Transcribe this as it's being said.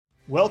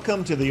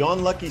Welcome to the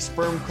Unlucky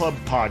Sperm Club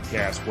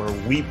podcast, where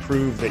we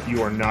prove that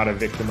you are not a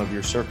victim of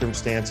your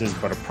circumstances,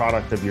 but a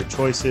product of your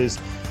choices.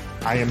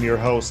 I am your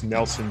host,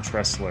 Nelson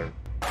Tressler.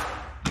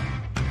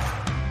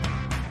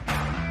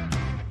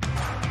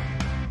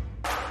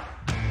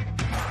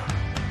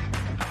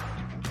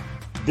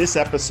 This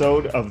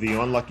episode of the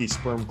Unlucky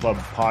Sperm Club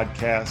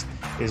podcast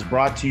is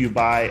brought to you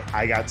by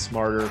I Got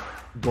Smarter,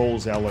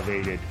 Goals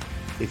Elevated.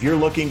 If you're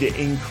looking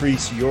to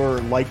increase your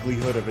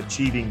likelihood of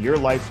achieving your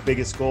life's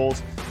biggest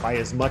goals by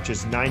as much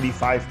as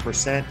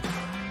 95%,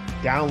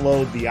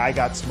 download the I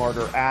Got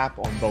Smarter app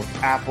on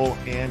both Apple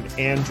and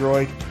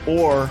Android,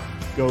 or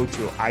go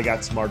to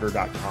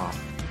igotsmarter.com.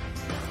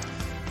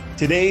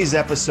 Today's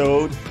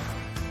episode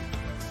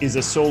is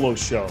a solo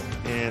show,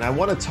 and I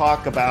want to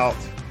talk about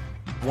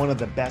one of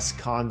the best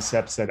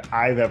concepts that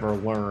I've ever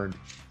learned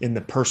in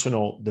the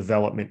personal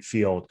development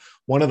field.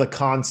 One of the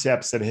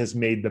concepts that has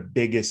made the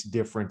biggest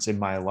difference in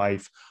my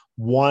life.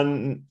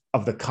 One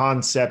of the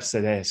concepts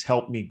that has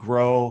helped me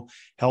grow,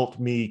 helped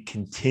me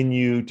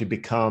continue to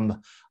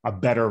become a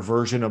better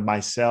version of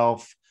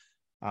myself.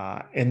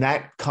 And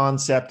that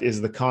concept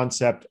is the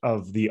concept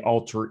of the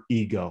alter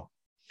ego.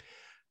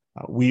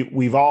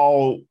 We've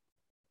all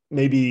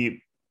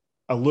maybe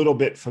a little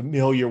bit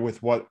familiar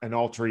with what an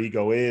alter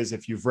ego is.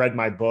 If you've read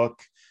my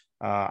book,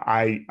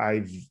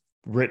 I've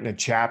written a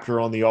chapter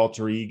on the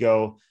alter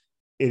ego.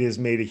 It has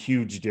made a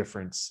huge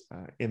difference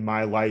in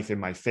my life, in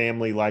my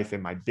family life,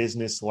 in my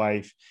business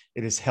life.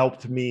 It has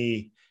helped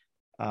me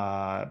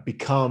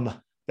become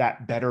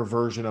that better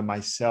version of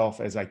myself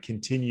as I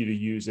continue to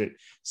use it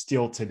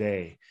still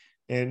today.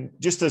 And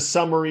just a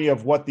summary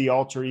of what the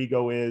alter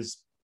ego is.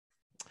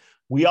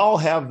 We all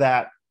have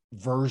that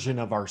version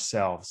of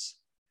ourselves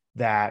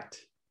that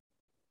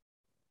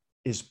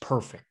is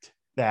perfect,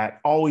 that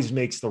always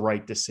makes the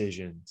right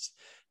decisions,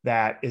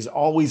 that is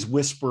always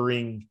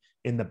whispering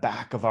in the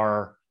back of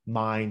our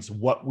minds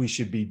what we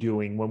should be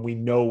doing when we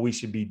know we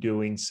should be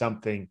doing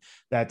something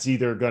that's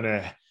either going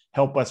to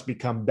help us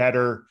become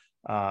better,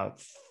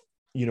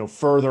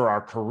 further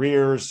our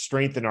careers,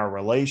 strengthen our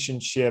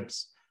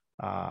relationships,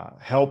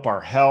 help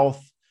our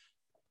health,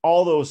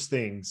 all those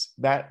things.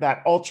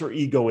 That alter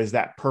ego is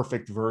that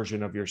perfect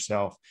version of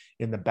yourself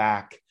in the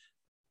back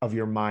of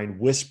your mind,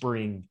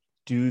 whispering,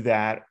 do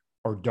that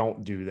or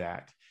don't do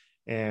that.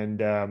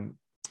 And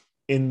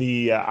in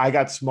the I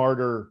Got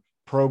Smarter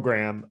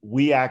program,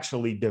 we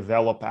actually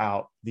develop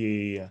out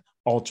the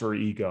alter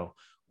ego.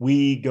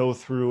 We go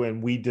through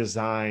and we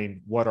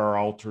design what our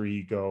alter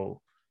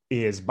ego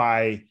is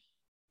by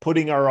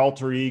putting our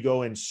alter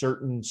ego in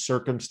certain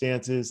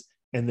circumstances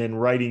and then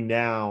writing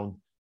down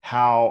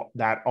how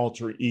that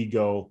alter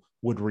ego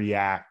would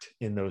react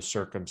in those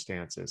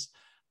circumstances.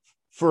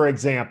 For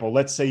example,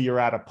 let's say you're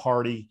at a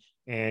party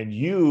and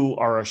you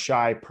are a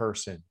shy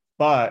person,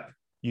 but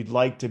you'd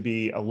like to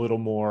be a little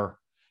more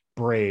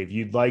brave.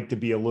 You'd like to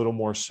be a little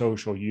more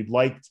social. You'd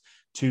like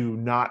to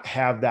not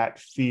have that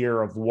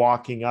fear of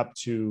walking up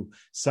to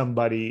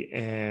somebody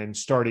and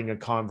starting a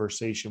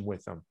conversation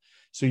with them.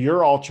 So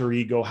your alter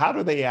ego, how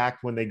do they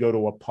act when they go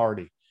to a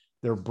party?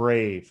 They're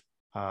brave.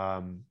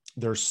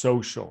 They're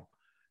social.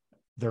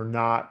 They're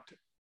not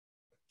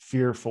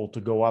fearful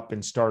to go up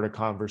and start a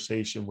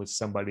conversation with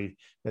somebody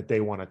that they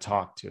want to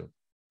talk to.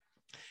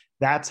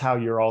 That's how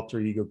your alter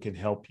ego can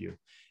help you.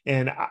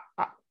 And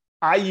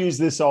I use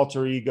this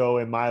alter ego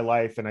in my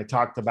life, and I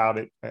talked about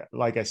it,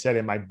 like I said,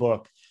 in my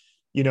book.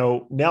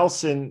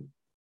 Nelson,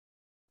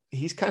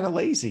 he's kind of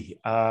lazy.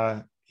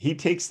 He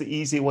takes the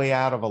easy way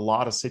out of a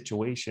lot of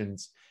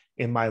situations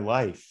in my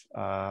life.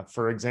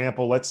 For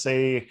example, let's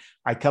say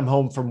I come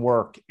home from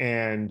work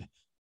and,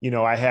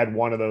 I had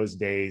one of those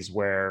days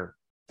where,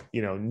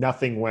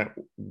 nothing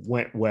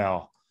went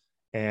well.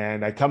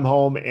 And I come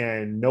home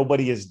and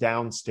nobody is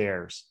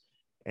downstairs.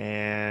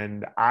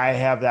 And I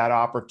have that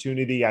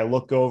opportunity. I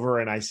look over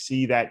and I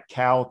see that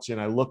couch,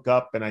 and I look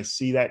up and I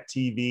see that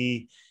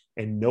TV,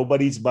 and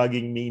nobody's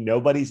bugging me.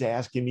 Nobody's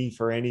asking me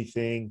for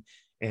anything.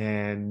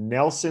 And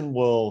Nelson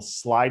will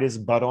slide his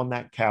butt on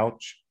that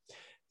couch.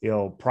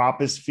 He'll prop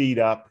his feet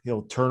up.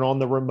 He'll turn on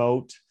the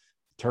remote,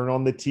 turn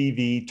on the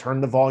TV,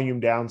 turn the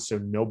volume down so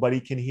nobody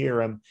can hear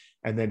him.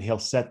 And then he'll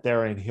sit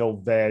there and he'll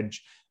veg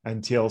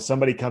until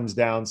somebody comes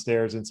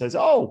downstairs and says,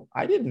 "Oh,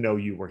 I didn't know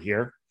you were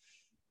here."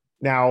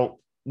 Now,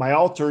 my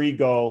alter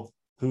ego,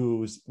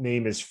 whose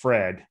name is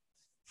Fred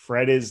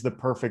is the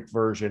perfect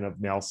version of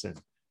Nelson.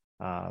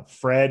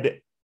 Fred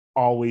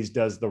always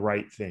does the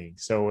right thing.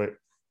 So,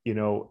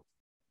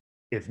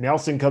 if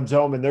Nelson comes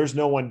home and there's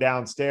no one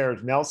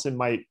downstairs, Nelson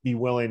might be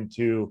willing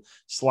to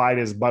slide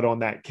his butt on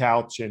that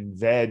couch and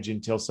veg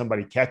until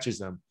somebody catches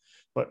him.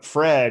 But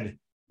Fred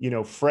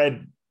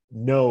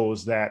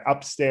knows that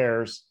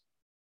upstairs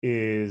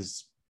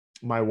is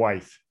my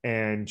wife,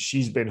 and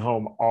she's been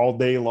home all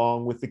day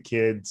long with the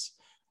kids.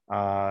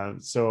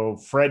 So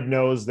Fred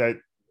knows that,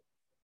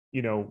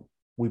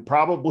 we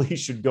probably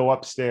should go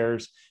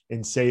upstairs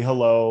and say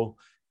hello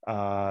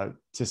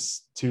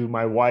to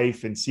my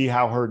wife and see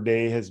how her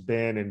day has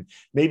been, and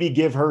maybe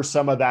give her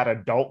some of that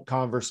adult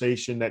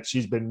conversation that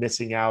she's been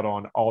missing out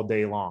on all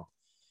day long.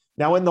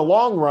 Now, in the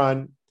long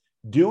run,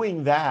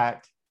 doing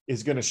that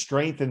is going to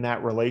strengthen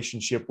that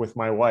relationship with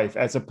my wife,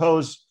 as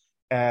opposed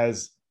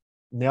as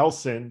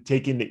Nelson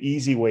taking the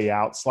easy way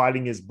out,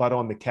 sliding his butt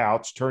on the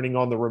couch, turning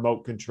on the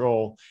remote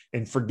control,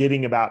 and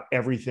forgetting about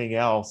everything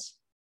else.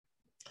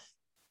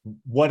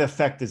 What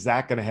effect is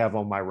that going to have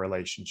on my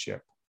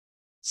relationship?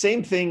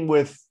 Same thing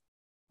with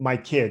my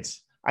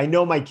kids. I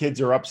know my kids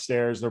are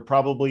upstairs. They're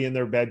probably in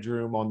their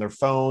bedroom on their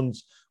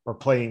phones or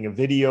playing a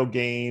video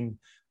game.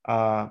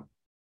 I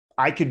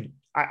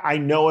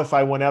know if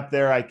I went up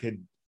there, I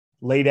could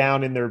lay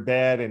down in their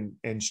bed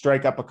and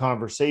strike up a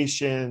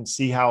conversation,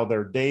 see how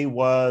their day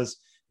was,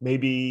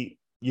 maybe,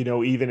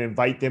 even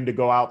invite them to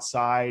go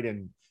outside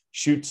and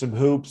shoot some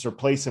hoops or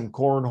play some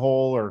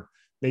cornhole, or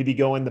maybe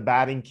go in the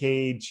batting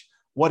cage,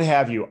 what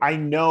have you. I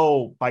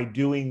know by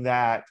doing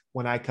that,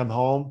 when I come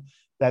home,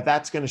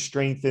 that's going to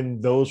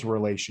strengthen those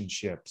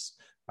relationships,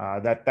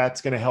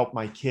 that's going to help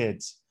my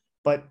kids.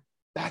 But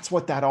that's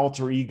what that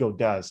alter ego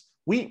does.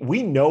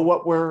 We know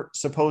what we're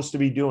supposed to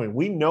be doing.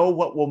 We know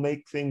what will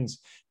make things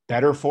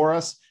better for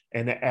us.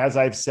 And as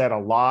I've said a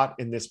lot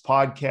in this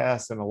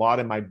podcast and a lot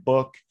in my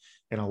book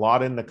and a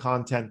lot in the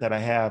content that I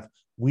have,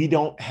 we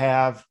don't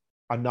have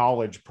a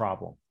knowledge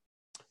problem.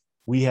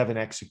 We have an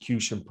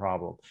execution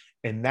problem.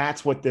 And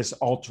that's what this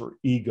alter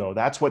ego,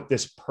 that's what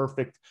this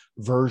perfect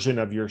version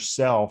of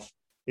yourself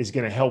is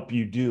going to help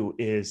you do,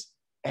 is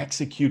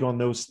execute on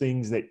those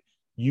things that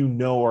you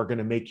know are going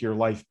to make your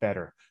life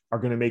better, are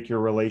going to make your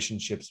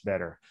relationships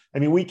better. I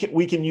mean, we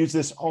can use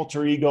this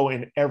alter ego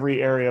in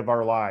every area of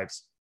our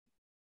lives.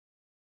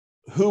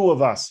 Who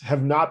of us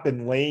have not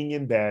been laying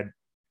in bed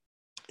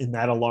and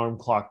that alarm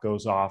clock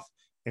goes off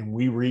and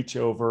we reach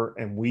over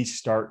and we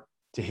start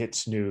to hit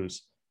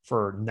snooze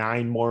for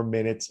 9 more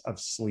minutes of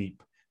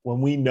sleep,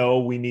 when we know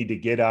we need to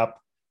get up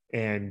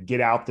and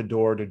get out the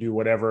door to do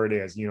whatever it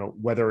is,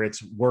 whether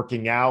it's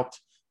working out,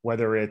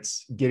 whether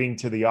it's getting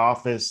to the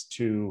office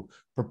to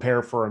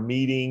prepare for a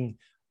meeting,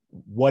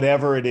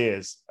 whatever it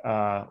is,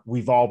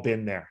 we've all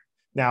been there.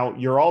 Now,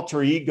 your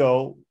alter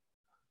ego,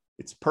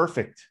 it's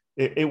perfect.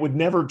 It would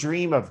never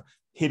dream of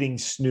hitting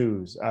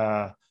snooze.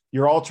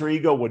 Your alter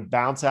ego would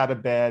bounce out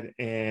of bed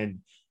and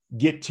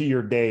get to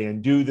your day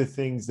and do the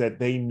things that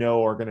they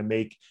know are going to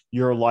make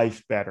your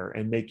life better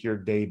and make your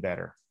day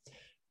better.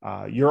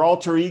 Your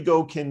alter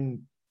ego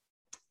can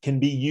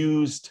be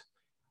used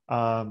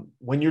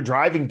when you're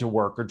driving to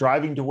work or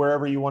driving to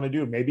wherever you want to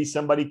do. Maybe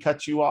somebody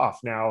cuts you off.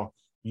 Now,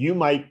 you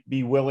might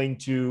be willing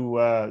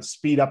to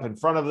speed up in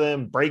front of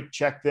them, brake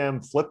check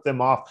them, flip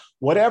them off,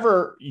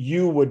 whatever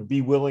you would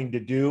be willing to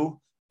do,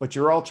 but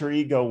your alter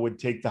ego would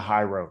take the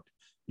high road.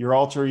 Your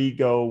alter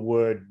ego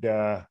would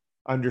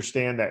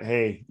understand that,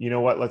 hey, you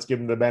know what, let's give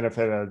them the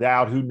benefit of the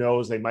doubt. Who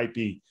knows? They might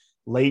be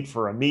late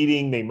for a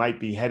meeting. They might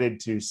be headed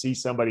to see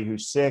somebody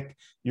who's sick.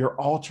 Your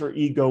alter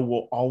ego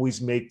will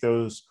always make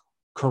those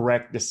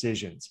correct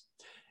decisions.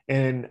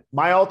 And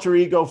my alter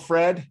ego,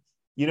 Fred,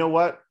 you know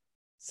what?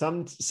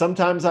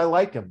 Sometimes I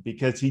like him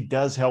because he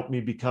does help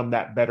me become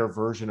that better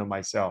version of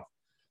myself.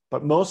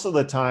 But most of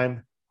the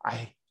time,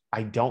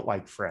 I don't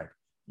like Fred.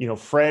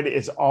 Fred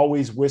is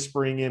always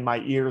whispering in my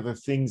ear the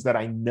things that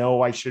I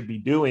know I should be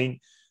doing,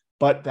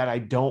 but that I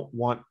don't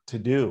want to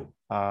do.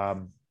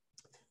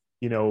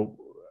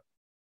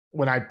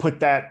 When I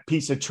put that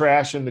piece of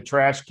trash in the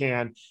trash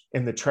can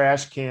and the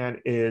trash can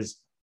is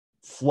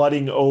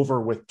flooding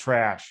over with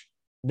trash,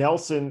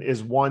 Nelson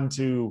is one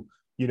to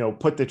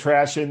put the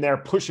trash in there,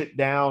 push it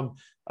down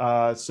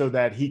so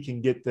that he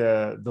can get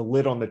the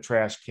lid on the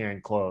trash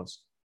can closed.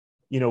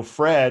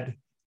 Fred,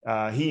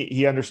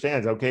 he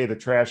understands, okay, the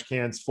trash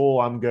can's full.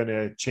 I'm going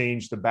to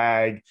change the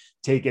bag,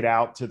 take it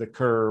out to the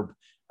curb,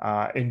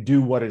 and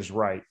do what is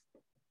right.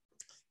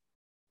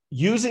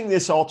 Using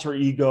this alter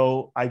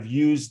ego, I've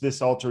used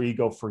this alter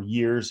ego for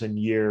years and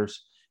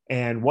years.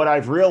 And what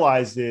I've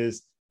realized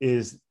is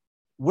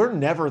we're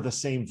never the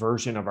same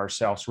version of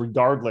ourselves,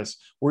 regardless.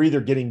 We're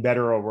either getting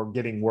better or we're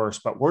getting worse,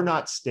 but we're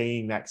not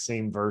staying that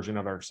same version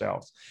of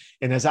ourselves.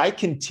 And as I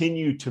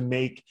continue to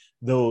make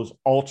those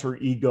alter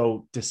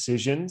ego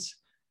decisions,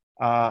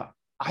 I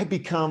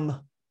become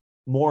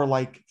more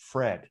like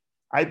Fred.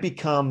 I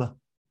become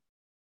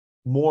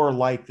more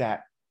like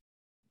that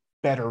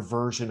better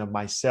version of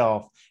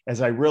myself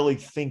as I really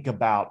think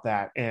about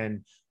that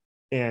and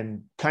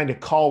kind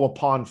of call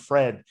upon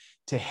Fred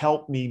to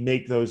help me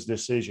make those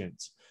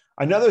decisions.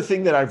 Another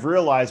thing that I've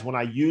realized when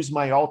I use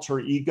my alter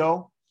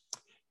ego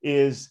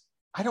is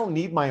I don't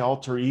need my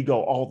alter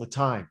ego all the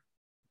time.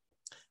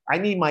 I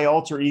need my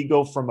alter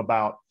ego from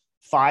about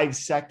 5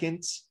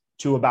 seconds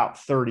to about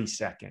 30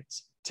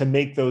 seconds to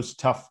make those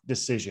tough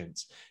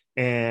decisions.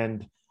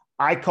 And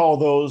I call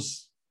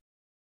those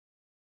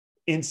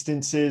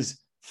instances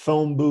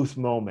phone booth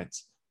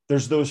moments.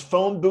 There's those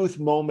phone booth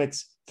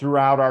moments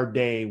throughout our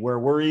day where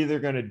we're either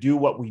going to do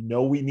what we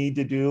know we need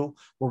to do.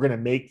 We're going to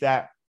make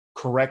that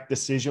correct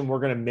decision. We're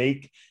going to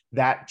make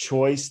that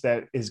choice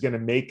that is going to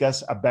make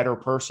us a better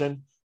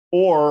person,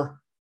 or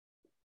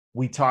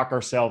we talk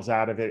ourselves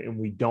out of it and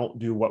we don't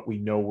do what we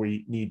know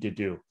we need to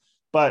do.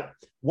 But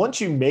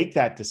once you make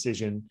that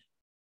decision,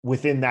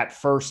 within that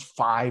first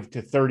 5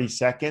 to 30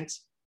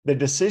 seconds, the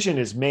decision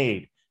is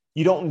made.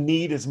 You don't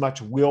need as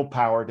much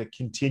willpower to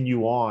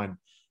continue on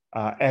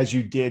as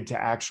you did to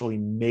actually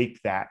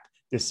make that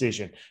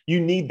decision.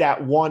 You need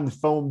that one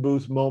phone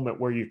booth moment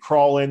where you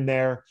crawl in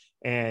there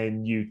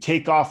and you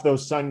take off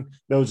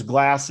those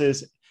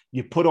glasses,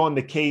 you put on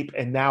the cape,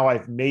 and now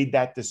I've made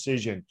that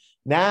decision.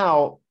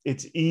 Now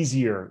it's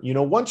easier.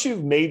 Once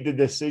you've made the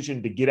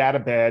decision to get out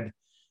of bed,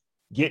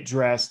 get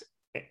dressed,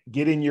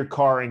 get in your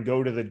car and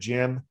go to the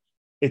gym,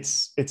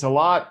 it's a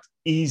lot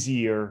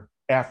easier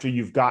after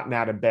you've gotten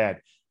out of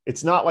bed.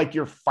 It's not like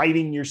you're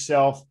fighting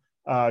yourself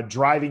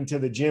driving to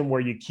the gym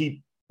where you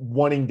keep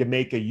wanting to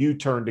make a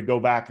U-turn to go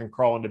back and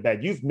crawl into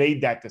bed. You've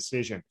made that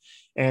decision.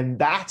 And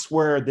that's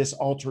where this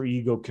alter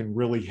ego can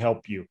really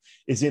help you,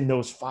 is in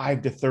those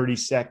 5 to 30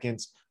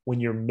 seconds when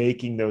you're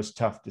making those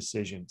tough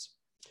decisions.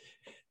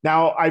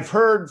 Now, I've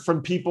heard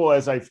from people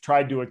as I've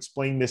tried to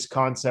explain this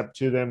concept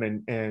to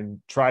them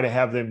and try to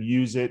have them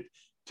use it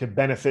to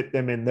benefit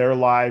them in their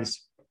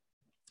lives.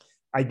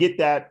 I get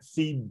that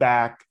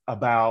feedback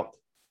about,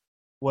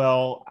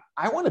 well,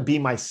 I want to be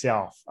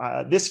myself.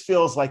 This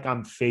feels like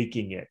I'm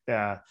faking it.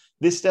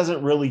 This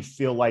doesn't really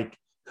feel like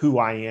who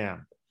I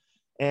am.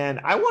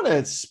 And I want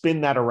to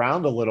spin that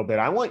around a little bit.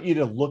 I want you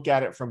to look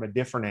at it from a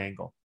different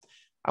angle.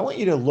 I want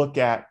you to look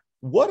at,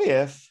 what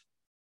if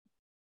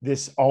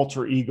this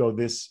alter ego,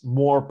 this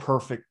more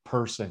perfect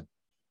person,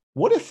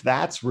 what if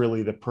that's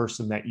really the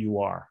person that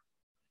you are?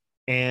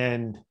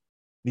 And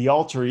the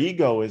alter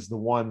ego is the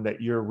one that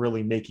you're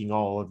really making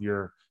all of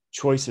your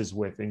choices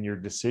with and your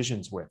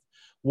decisions with.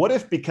 What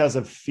if, because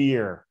of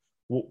fear,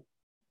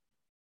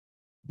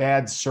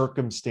 bad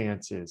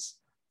circumstances,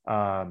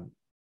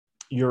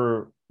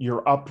 your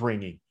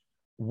upbringing,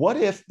 what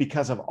if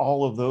because of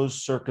all of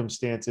those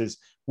circumstances,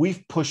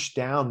 we've pushed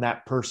down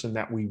that person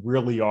that we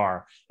really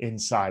are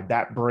inside,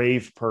 that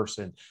brave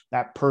person,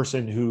 that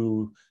person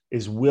who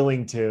is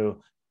willing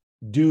to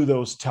do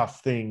those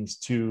tough things,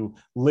 to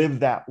live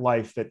that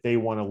life that they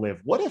want to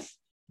live? What if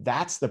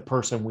that's the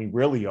person we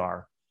really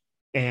are,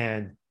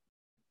 and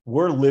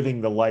we're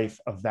living the life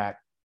of that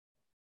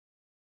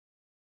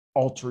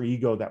alter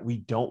ego that we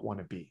don't want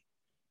to be?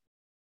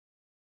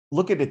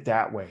 Look at it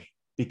that way,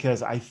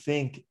 because I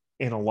think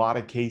in a lot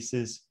of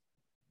cases,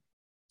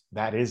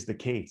 that is the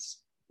case,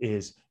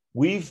 is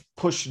we've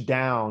pushed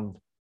down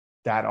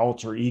that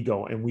alter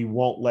ego and we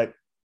won't let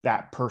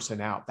that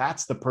person out.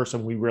 That's the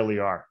person we really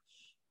are.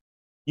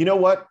 You know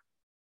what?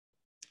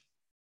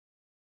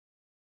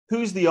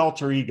 Who's the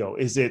alter ego?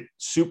 Is it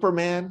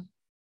Superman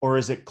or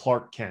is it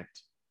Clark Kent?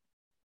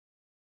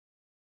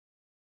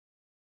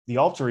 The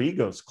alter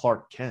ego is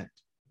Clark Kent.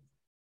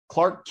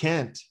 Clark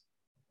Kent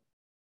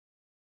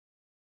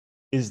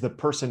is the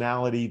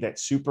personality that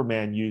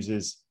Superman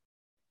uses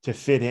to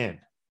fit in,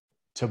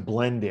 to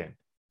blend in,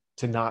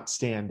 to not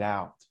stand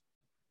out.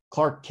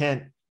 Clark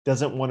Kent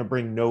doesn't want to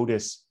bring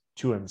notice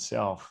to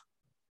himself.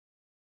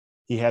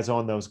 He has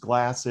on those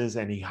glasses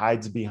and he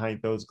hides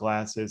behind those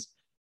glasses,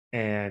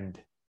 and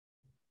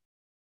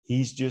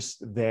he's just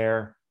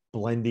there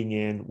blending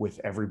in with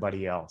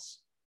everybody else.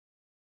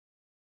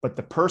 But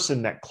the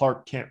person that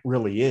Clark Kent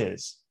really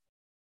is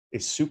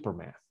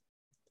Superman.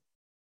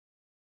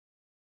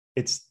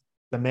 It's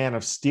the man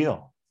of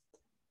steel.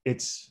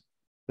 It's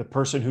the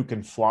person who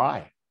can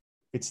fly.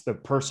 It's the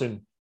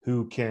person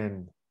who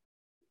can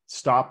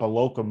stop a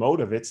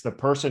locomotive. It's the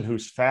person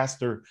who's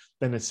faster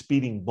than a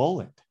speeding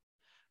bullet.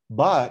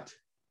 But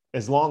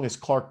as long as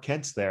Clark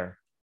Kent's there,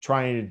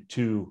 trying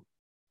to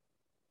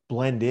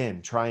blend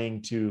in,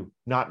 trying to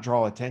not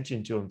draw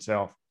attention to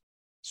himself,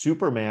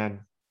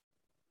 Superman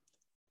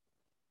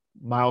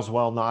might as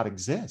well not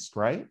exist,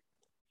 right?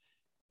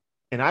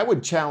 And I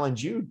would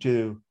challenge you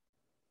to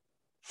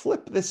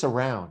flip this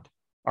around.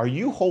 Are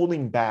you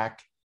holding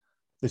back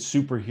the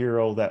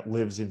superhero that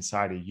lives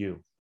inside of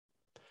you?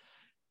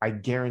 I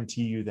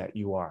guarantee you that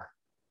you are.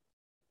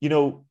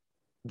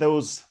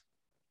 Those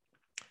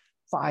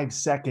 5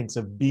 seconds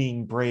of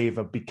being brave,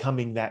 of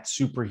becoming that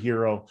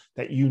superhero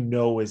that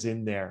is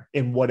in there,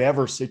 in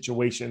whatever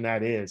situation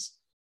that is,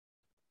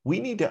 we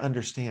need to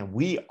understand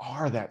we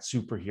are that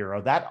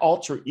superhero. That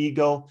alter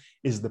ego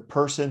is the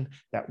person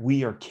that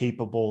we are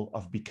capable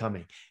of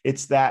becoming.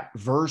 It's that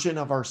version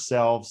of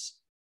ourselves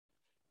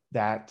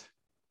that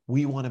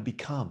we want to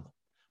become.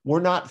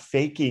 We're not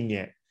faking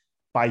it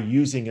by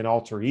using an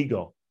alter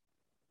ego.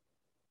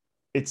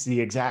 It's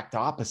the exact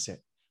opposite.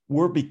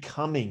 We're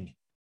becoming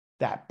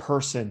that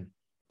person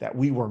that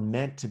we were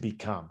meant to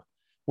become.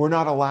 We're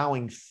not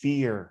allowing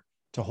fear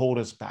to hold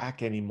us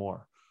back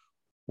anymore.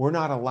 We're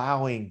not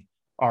allowing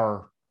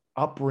our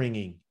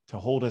upbringing to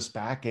hold us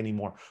back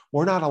anymore.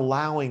 We're not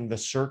allowing the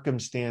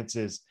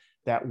circumstances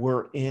that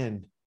we're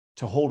in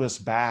to hold us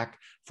back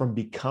from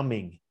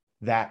becoming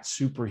that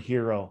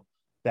superhero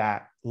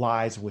that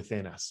lies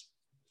within us.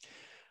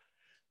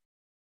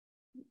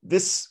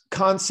 This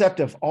concept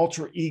of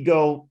alter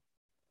ego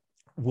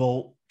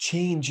will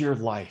change your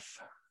life.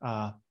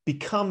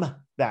 Become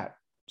that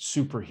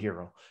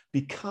superhero.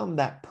 Become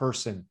that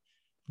person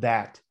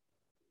that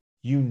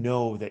you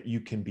know that you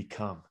can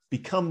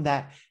become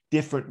that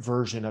different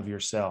version of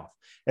yourself.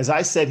 As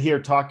I said here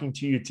talking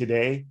to you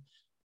today,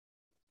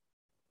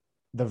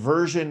 the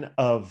version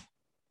of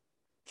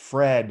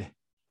Fred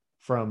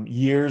from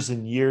years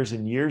and years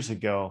and years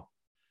ago,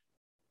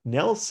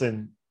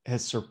 Nelson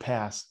has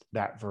surpassed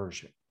that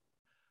version,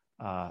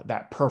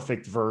 that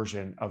perfect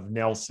version of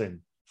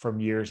Nelson from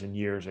years and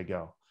years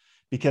ago.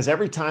 Because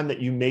every time that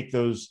you make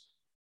those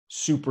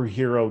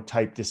superhero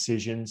type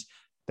decisions,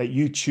 that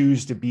you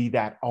choose to be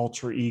that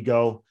alter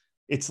ego,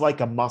 it's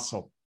like a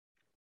muscle.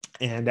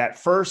 And at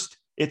first,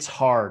 it's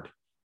hard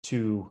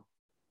to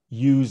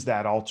use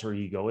that alter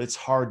ego. It's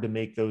hard to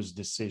make those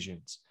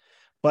decisions.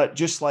 But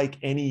just like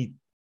any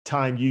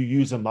time you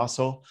use a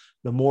muscle,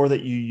 the more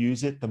that you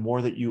use it, the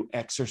more that you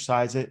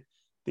exercise it,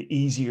 the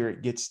easier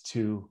it gets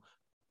to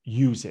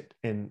use it.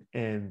 And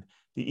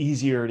the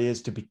easier it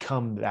is to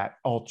become that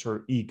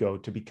alter ego,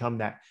 to become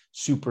that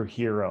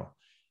superhero.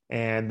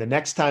 And the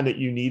next time that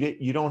you need it,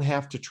 you don't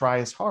have to try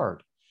as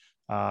hard.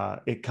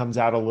 It comes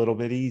out a little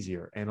bit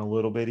easier and a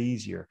little bit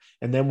easier.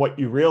 And then what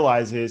you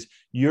realize is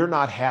you're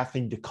not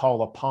having to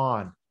call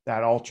upon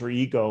that alter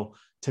ego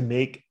to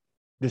make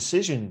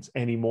decisions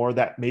anymore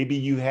that maybe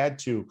you had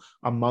to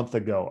a month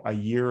ago, a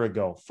year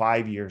ago,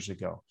 5 years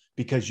ago,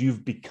 because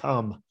you've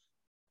become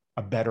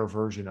a better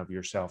version of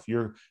yourself.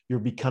 You're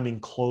becoming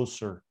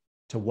closer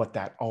to what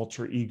that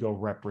alter ego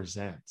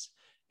represents.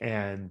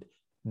 And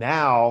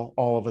now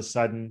all of a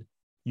sudden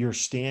your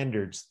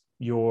standards,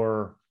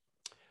 your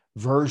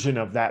version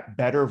of that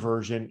better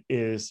version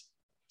is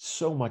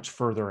so much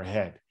further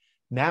ahead.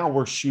 Now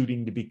we're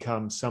shooting to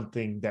become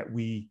something that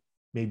we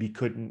maybe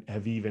couldn't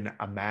have even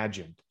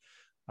imagined.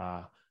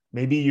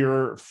 Maybe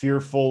you're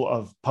fearful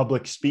of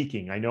public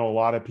speaking. I know a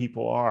lot of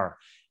people are,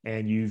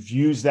 and you've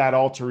used that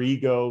alter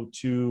ego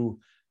to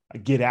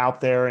get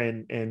out there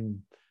and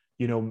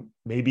you know,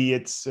 maybe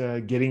it's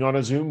getting on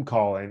a Zoom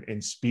call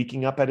and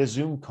speaking up at a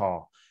Zoom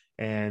call.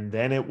 And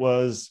then it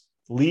was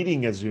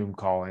leading a Zoom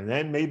call. And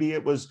then maybe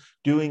it was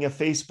doing a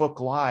Facebook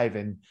Live.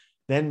 And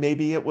then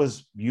maybe it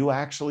was you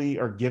actually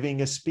are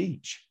giving a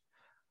speech.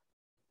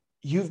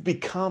 You've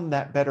become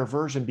that better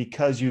version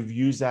because you've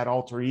used that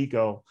alter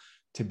ego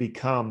to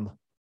become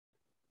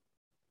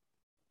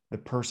the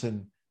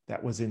person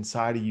that was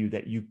inside of you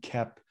that you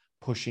kept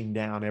pushing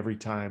down every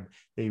time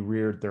they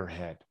reared their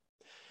head.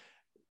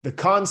 The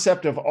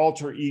concept of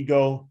alter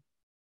ego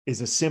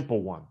is a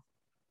simple one.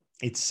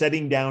 It's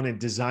setting down and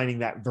designing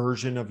that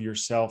version of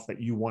yourself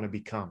that you want to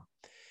become.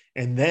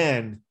 And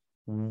then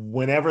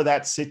whenever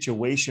that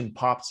situation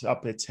pops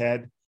up its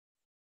head,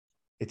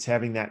 it's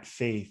having that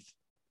faith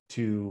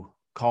to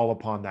call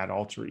upon that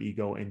alter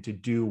ego and to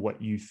do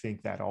what you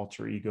think that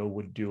alter ego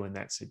would do in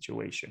that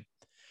situation.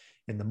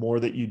 And the more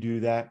that you do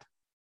that,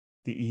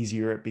 the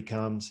easier it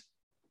becomes.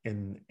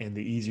 And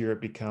the easier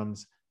it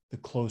becomes, the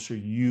closer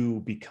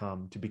you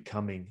become to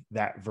becoming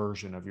that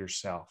version of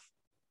yourself.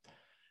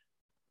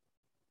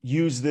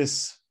 Use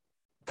this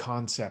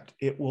concept.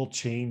 It will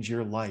change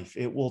your life.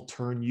 It will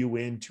turn you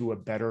into a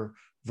better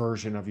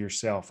version of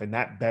yourself. And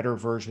that better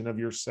version of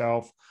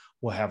yourself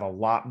will have a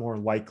lot more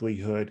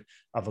likelihood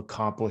of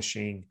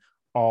accomplishing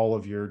all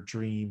of your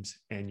dreams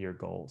and your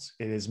goals.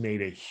 It has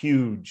made a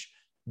huge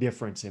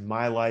difference in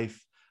my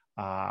life.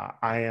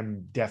 I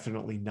am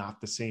definitely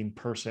not the same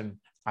person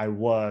I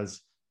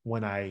was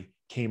when I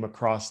came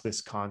across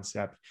this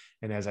concept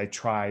and as I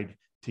tried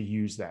to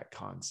use that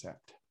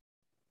concept.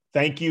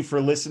 Thank you for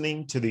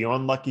listening to the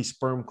Unlucky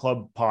Sperm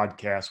Club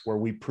podcast, where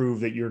we prove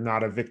that you're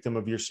not a victim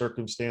of your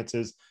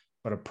circumstances,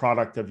 but a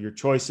product of your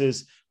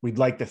choices. We'd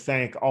like to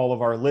thank all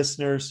of our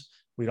listeners.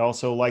 We'd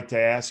also like to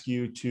ask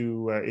you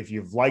to, if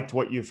you've liked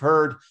what you've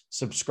heard,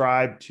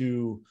 subscribe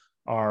to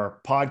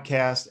our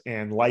podcast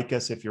and like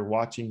us if you're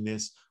watching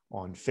this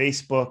on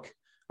Facebook.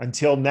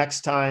 Until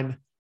next time,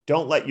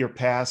 don't let your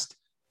past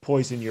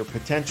poison your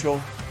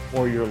potential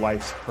or your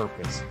life's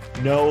purpose.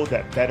 Know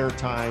that better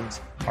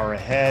times are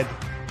ahead.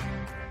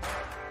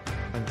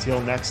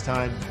 Until next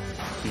time,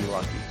 be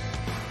lucky.